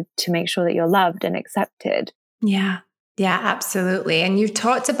safe, to make sure that you're loved and accepted. Yeah. Yeah, absolutely. And you've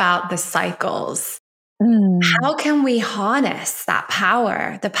talked about the cycles. How can we harness that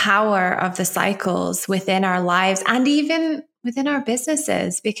power, the power of the cycles within our lives and even within our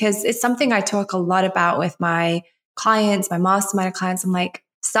businesses? Because it's something I talk a lot about with my clients, my mastermind clients. I'm like,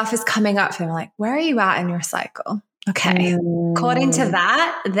 stuff is coming up for them. I'm like, where are you at in your cycle? Okay. According to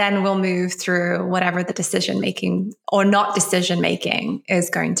that, then we'll move through whatever the decision making or not decision making is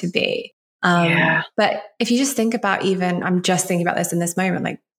going to be. But if you just think about I'm just thinking about this in this moment,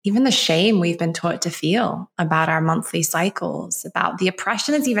 like even the shame we've been taught to feel about our monthly cycles, about the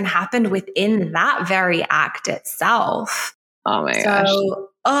oppression that's even happened within that very act itself. Oh my gosh.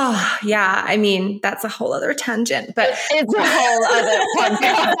 Oh yeah. I mean, that's a whole other tangent, but it's a whole other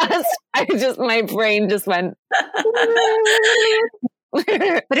podcast. My brain just went. But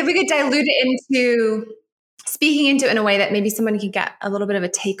if we could dilute it into speaking into it in a way that maybe someone could get a little bit of a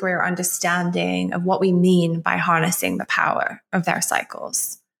takeaway or understanding of what we mean by harnessing the power of their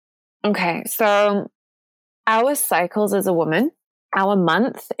cycles. Okay. So our cycles as a woman, our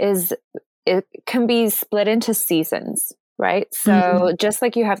month it can be split into seasons, right? So just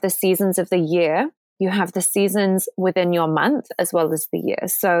like you have the seasons of the year, you have the seasons within your month as well as the year.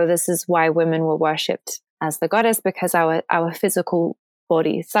 So this is why women were worshipped as the goddess, because our physical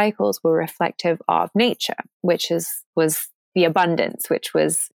body cycles were reflective of nature, which was the abundance, which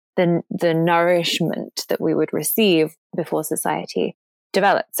was the nourishment that we would receive before society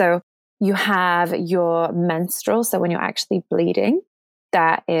developed. So you have your menstrual. So when you're actually bleeding,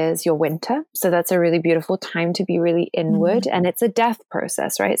 that is your winter. So that's a really beautiful time to be really inward. And it's a death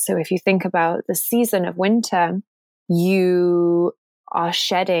process, right? So if you think about the season of winter, you are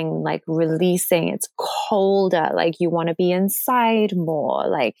shedding, like releasing. It's colder, like you want to be inside more,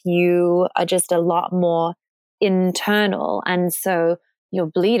 like you are just a lot more internal. And so your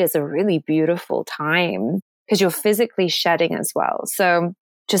bleed is a really beautiful time because you're physically shedding as well. So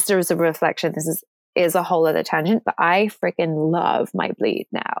just as a reflection, this is a whole other tangent, but I freaking love my bleed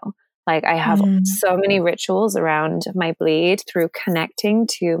now. Like I have so many rituals around my bleed through connecting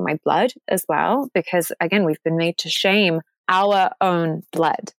to my blood as well, because again, we've been made to shame our own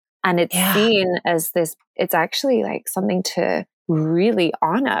blood. And it's seen as this, it's actually like something to really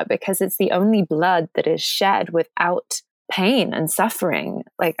honor because it's the only blood that is shed without pain and suffering.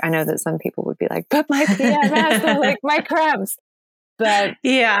 Like I know that some people would be like, but my PMS or like my cramps. But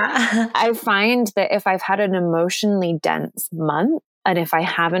I find that if I've had an emotionally dense month and if I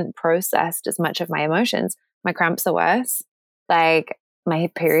haven't processed as much of my emotions, my cramps are worse. Like my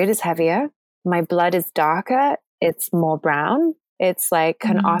period is heavier. My blood is darker. It's more brown. It's like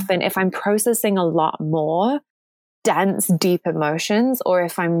can often, if I'm processing a lot more dense, deep emotions, or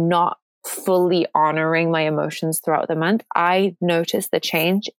if I'm not fully honoring my emotions throughout the month, I notice the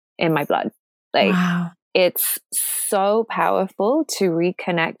change in my blood. Like it's so powerful to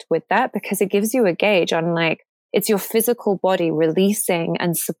reconnect with that because it gives you a gauge on like, it's your physical body releasing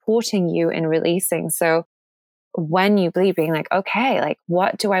and supporting you in releasing. So when you bleed, being like, okay, like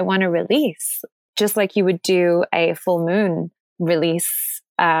what do I want to release? Just like you would do a full moon release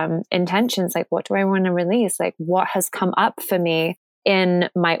intentions, like what do I want to release? Like what has come up for me in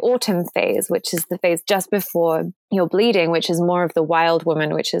my autumn phase, which is the phase just before you're bleeding, which is more of the wild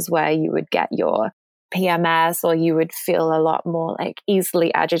woman, which is where you would get your PMS or you would feel a lot more like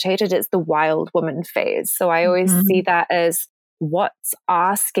easily agitated. It's the wild woman phase. So I always see that as what's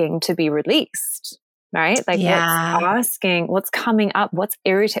asking to be released. Right? Like what's asking, what's coming up, what's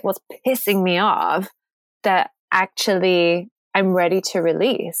irritating, what's pissing me off that actually I'm ready to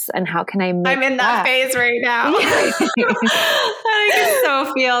release. And how can I make I'm in that phase right now. I can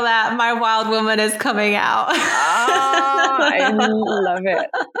so feel that my wild woman is coming out. I love it.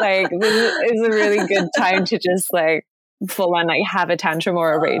 Like this is a really good time to just like full on like have a tantrum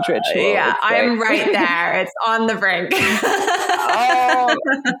or a rage ritual. Yeah, I'm right there. It's on the brink. Oh,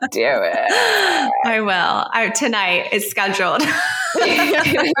 do it. I will. Tonight is scheduled.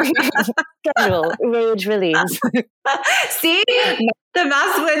 Schedule, rage release. See? The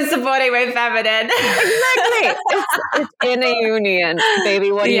masculine supporting my feminine. Exactly. It's in a union,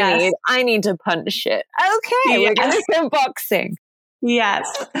 baby. What do you need? I need to punch shit. Okay, we're going to go boxing.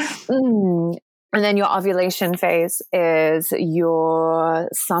 Yes. And then your ovulation phase is your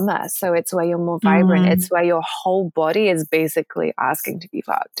summer. So it's where you're more vibrant. It's where your whole body is basically asking to be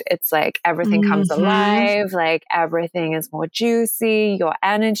fucked. It's like everything comes alive, like everything is more juicy. Your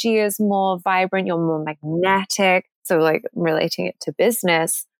energy is more vibrant. You're more magnetic. So like relating it to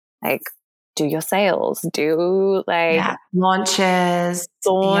business, like do your sales, do like launches,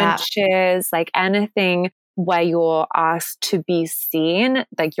 like anything where you're asked to be seen,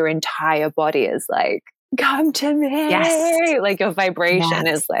 like your entire body is like, come to me. Yes. Like your vibration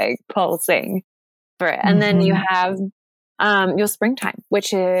is like pulsing for it. And then you have your springtime,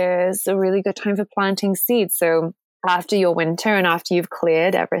 which is a really good time for planting seeds. So after your winter and after you've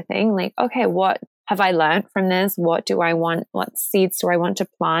cleared everything, like, okay, what have I learned from this? What do I want? What seeds do I want to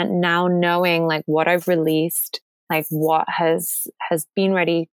plant? Now knowing like what I've released, like what has been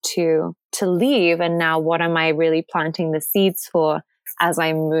ready to leave. And now what am I really planting the seeds for as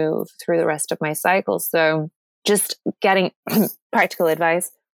I move through the rest of my cycle? So just getting practical advice,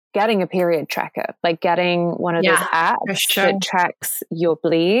 getting a period tracker, like getting one of those apps that tracks your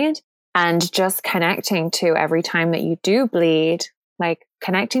bleed, and just connecting to every time that you do bleed, like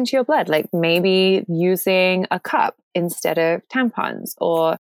connecting to your blood, like maybe using a cup instead of tampons,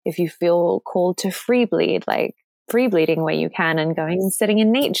 or if you feel called to free bleed, like free bleeding where you can, and going and sitting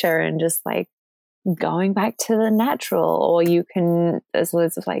in nature and just like going back to the natural. Or you can, there's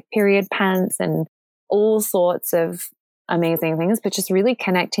loads of like period pants and all sorts of amazing things, but just really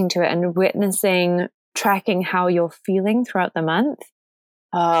connecting to it and witnessing, tracking how you're feeling throughout the month.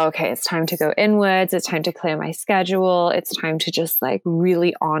 Oh, okay, it's time to go inwards. It's time to clear my schedule. It's time to just like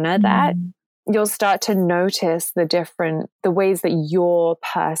really honor that. You'll start to notice the ways that your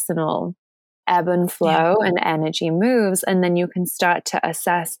personal ebb and flow and energy moves. And then you can start to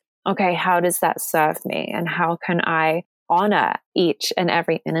assess, okay, how does that serve me? And how can I honor each and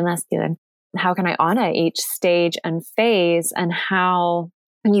every inner masculine? How can I honor each stage and phase? And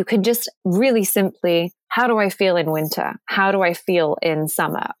you can just really simply, how do I feel in winter? How do I feel in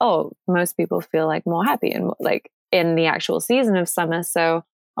summer? Oh, most people feel like more happy and like in the actual season of summer. So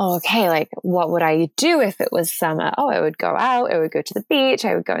okay, like what would I do if it was summer? Oh, I would go out, I would go to the beach,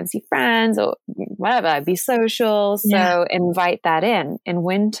 I would go and see friends or whatever, I'd be social. So invite that in. In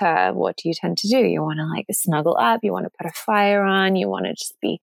winter, what do you tend to do? You want to like snuggle up, you want to put a fire on, you want to just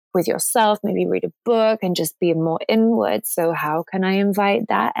be with yourself, maybe read a book and just be more inward. So how can I invite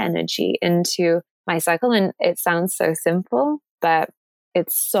that energy into my cycle? And it sounds so simple, but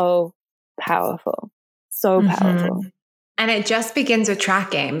it's so powerful. So powerful. And it just begins with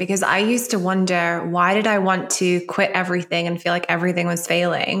tracking, because I used to wonder, why did I want to quit everything and feel like everything was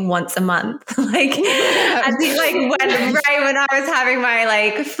failing once a month? Like, I think like when I was having my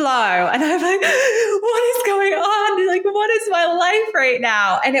like flow, and I'm like, what is going on? Like, what is my life right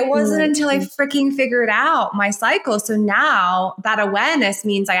now? And it wasn't until I freaking figured out my cycle. So now that awareness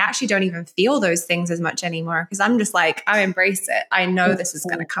means I actually don't even feel those things as much anymore, because I'm just like, I embrace it. I know this is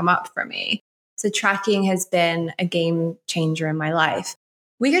going to come up for me. So tracking has been a game changer in my life.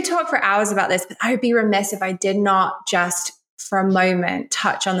 We could talk for hours about this, but I would be remiss if I did not just for a moment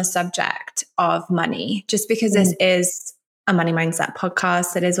touch on the subject of money, just because this is a money mindset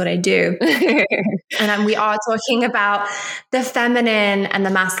podcast. That is what I do. And we are talking about the feminine and the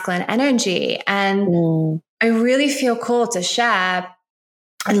masculine energy. And I really feel called to share,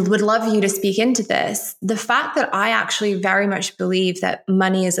 and would love you to speak into this, the fact that I actually very much believe that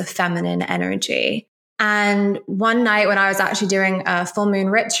money is a feminine energy. And one night when I was actually doing a full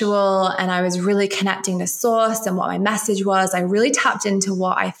moon ritual and I was really connecting to source and what my message was, I really tapped into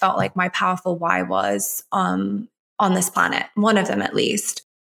what I felt like my powerful why was on this planet, one of them at least.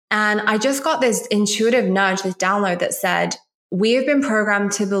 And I just got this intuitive nudge, this download that said, we have been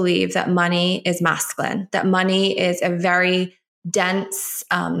programmed to believe that money is masculine, that money is a very dense,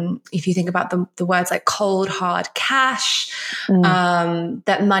 if you think about the words like cold, hard cash,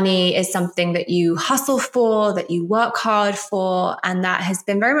 that money is something that you hustle for, that you work hard for, and that has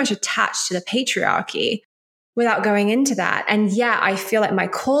been very much attached to the patriarchy without going into that. And yeah, I feel like my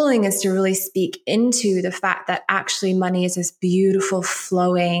calling is to really speak into the fact that actually money is this beautiful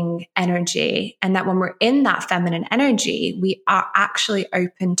flowing energy, and that when we're in that feminine energy, we are actually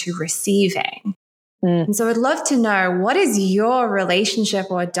open to receiving. And so I'd love to know, what is your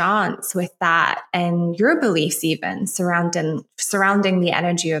relationship or dance with that, and your beliefs even surrounding the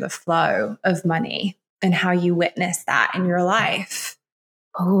energy or the flow of money, and how you witness that in your life?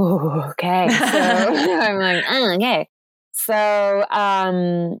 Oh, okay. So I'm like, okay. So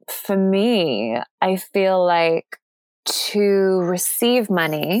for me, I feel like to receive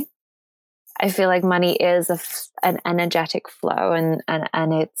money, I feel like money is an energetic flow and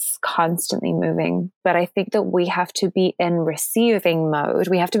it's constantly moving. But I think that we have to be in receiving mode.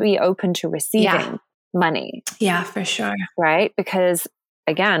 We have to be open to receiving money. Yeah, for sure. Right? Because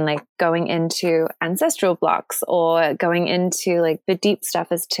again, like going into ancestral blocks or going into like the deep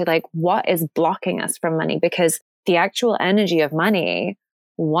stuff as to like what is blocking us from money, because the actual energy of money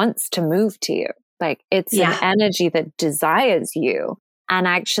wants to move to you. Like it's an energy that desires you. And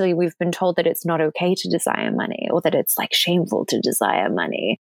actually we've been told that it's not okay to desire money, or that it's like shameful to desire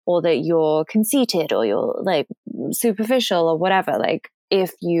money, or that you're conceited or you're like superficial or whatever, like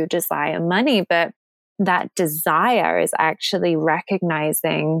if you desire money. But that desire is actually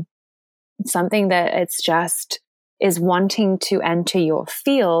recognizing something that it's just is wanting to enter your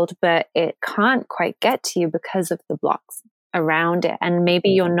field, but it can't quite get to you because of the blocks around it. And maybe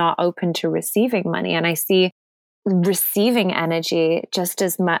you're not open to receiving money. And I see receiving energy just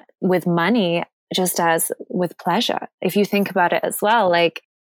as much with money, just as with pleasure. If you think about it as well, like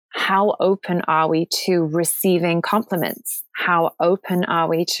how open are we to receiving compliments? How open are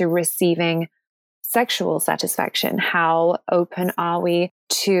we to receiving sexual satisfaction? How open are we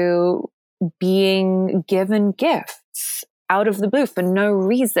to being given gifts out of the blue for no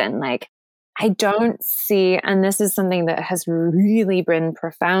reason? Like, I don't see, and this is something that has really been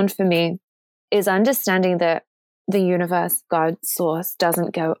profound for me, is understanding that the universe, God, source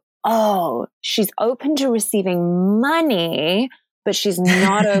doesn't go, oh, she's open to receiving money, but she's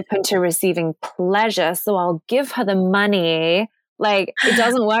not open to receiving pleasure. So I'll give her the money. Like, it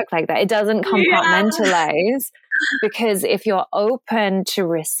doesn't work like that. It doesn't compartmentalize, because if you're open to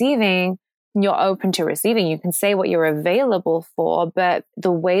receiving, you're open to receiving. You can say what you're available for, but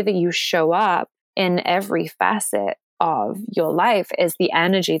the way that you show up in every facet of your life is the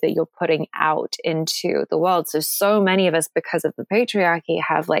energy that you're putting out into the world. So many of us, because of the patriarchy,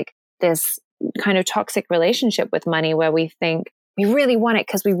 have like this kind of toxic relationship with money where we think we really want it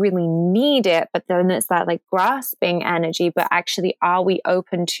because we really need it. But then it's that like grasping energy, but actually, are we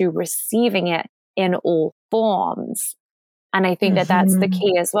open to receiving it in all forms? And I think that that's the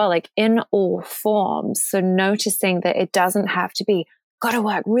key as well, like in all forms. So noticing that it doesn't have to be, got to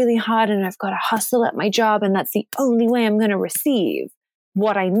work really hard and I've got to hustle at my job, and that's the only way I'm going to receive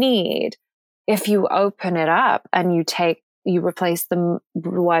what I need. If you open it up and you replace the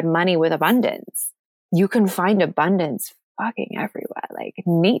word money with abundance, you can find abundance fucking everywhere. Like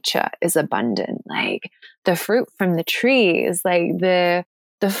nature is abundant, like the fruit from the trees, like the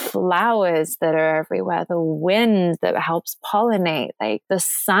flowers that are everywhere, the wind that helps pollinate, like the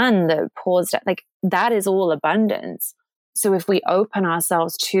sun that pours down, like that is all abundance. So if we open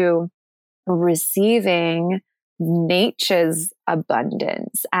ourselves to receiving nature's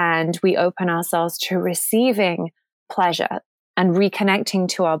abundance, and we open ourselves to receiving pleasure and reconnecting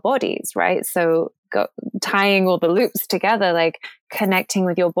to our bodies, right? So tying all the loops together, like connecting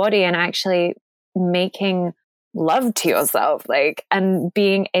with your body and actually making love to yourself, like, and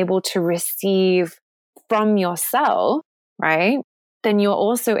being able to receive from yourself, right? Then you're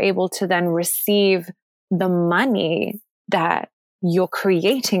also able to then receive the money that you're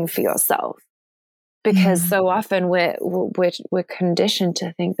creating for yourself. Because so often we're conditioned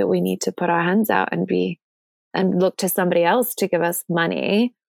to think that we need to put our hands out and look to somebody else to give us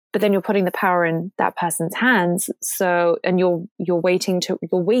money. But then you're putting the power in that person's hands. So, and you're waiting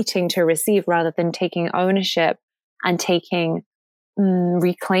to receive rather than taking ownership and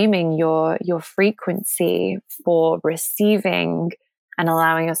reclaiming your frequency for receiving and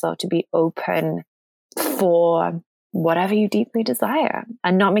allowing yourself to be open for whatever you deeply desire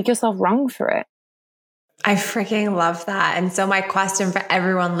and not make yourself wrong for it. I freaking love that. And so my question for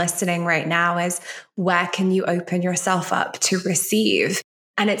everyone listening right now is, where can you open yourself up to receive?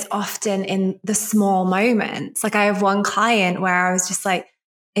 And it's often in the small moments. Like I have one client where I was just like,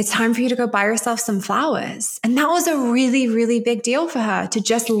 it's time for you to go buy yourself some flowers. And that was a really, really big deal for her, to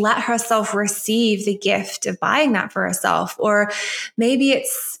just let herself receive the gift of buying that for herself. Or maybe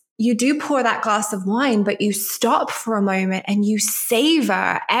it's, you do pour that glass of wine, but you stop for a moment and you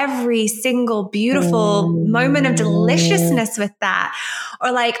savor every single beautiful moment of deliciousness with that.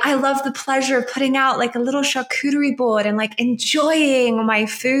 Or like, I love the pleasure of putting out like a little charcuterie board and like enjoying my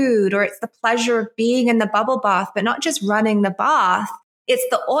food. Or it's the pleasure of being in the bubble bath, but not just running the bath. It's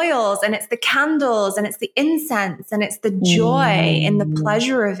the oils and it's the candles and it's the incense and it's the joy in the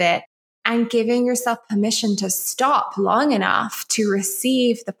pleasure of it. And giving yourself permission to stop long enough to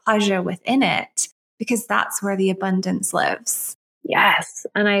receive the pleasure within it, because that's where the abundance lives. Yes.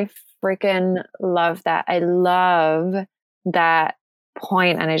 And I freaking love that. I love that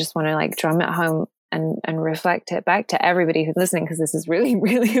point. And I just want to like drum it home and reflect it back to everybody who's listening, because this is really,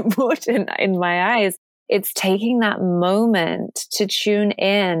 really important in my eyes. It's taking that moment to tune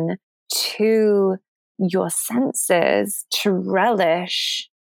in to your senses, to relish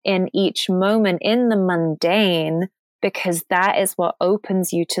in each moment, in the mundane, because that is what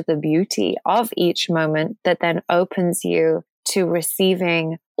opens you to the beauty of each moment, that then opens you to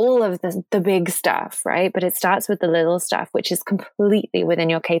receiving all of the big stuff, right? But it starts with the little stuff, which is completely within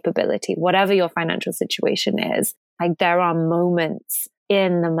your capability, whatever your financial situation is. Like, there are moments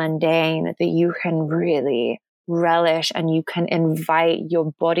in the mundane that you can really relish, and you can invite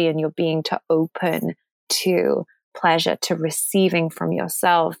your body and your being to open to pleasure, to receiving from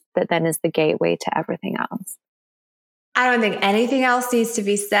yourself, that then is the gateway to everything else. I don't think anything else needs to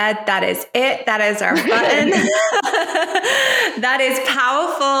be said. That is it. That is our button. That is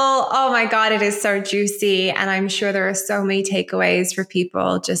powerful. Oh my God, it is so juicy. And I'm sure there are so many takeaways for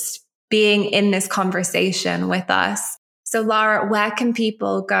people just being in this conversation with us. So Lara, where can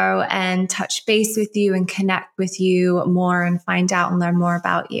people go and touch base with you and connect with you more and find out and learn more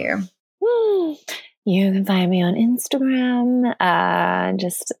about you? You can find me on Instagram,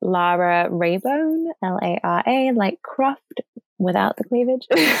 just Lara Raybone, Lara, like Croft without the cleavage.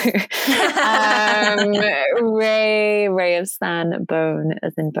 Ray of sun, bone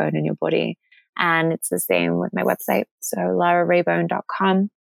as in bone in your body. And it's the same with my website. So LaraRaybone.com.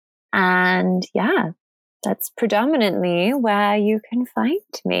 And yeah, that's predominantly where you can find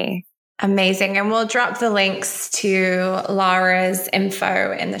me. Amazing. And we'll drop the links to Lara's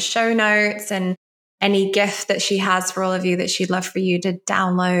info in the show notes, and any gift that she has for all of you that she'd love for you to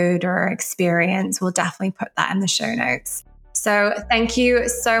download or experience. We'll definitely put that in the show notes. So thank you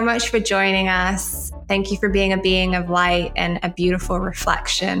so much for joining us. Thank you for being a being of light and a beautiful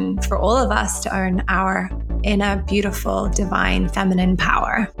reflection for all of us to own our inner, beautiful, divine, feminine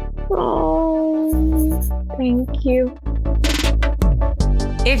power. Oh, thank you.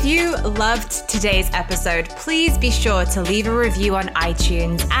 If you loved today's episode, please be sure to leave a review on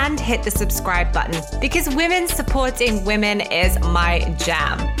iTunes and hit the subscribe button, because women supporting women is my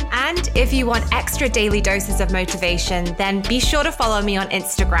jam. And if you want extra daily doses of motivation, then be sure to follow me on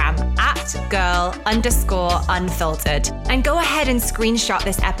Instagram @girl_unfiltered. And go ahead and screenshot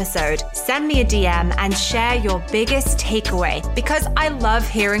this episode, send me a DM, and share your biggest takeaway, because I love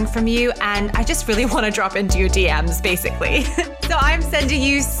hearing from you and I just really want to drop into your DMs, basically. So I'm sending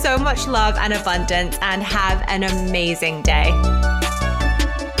you so much love and abundance, and have an amazing day.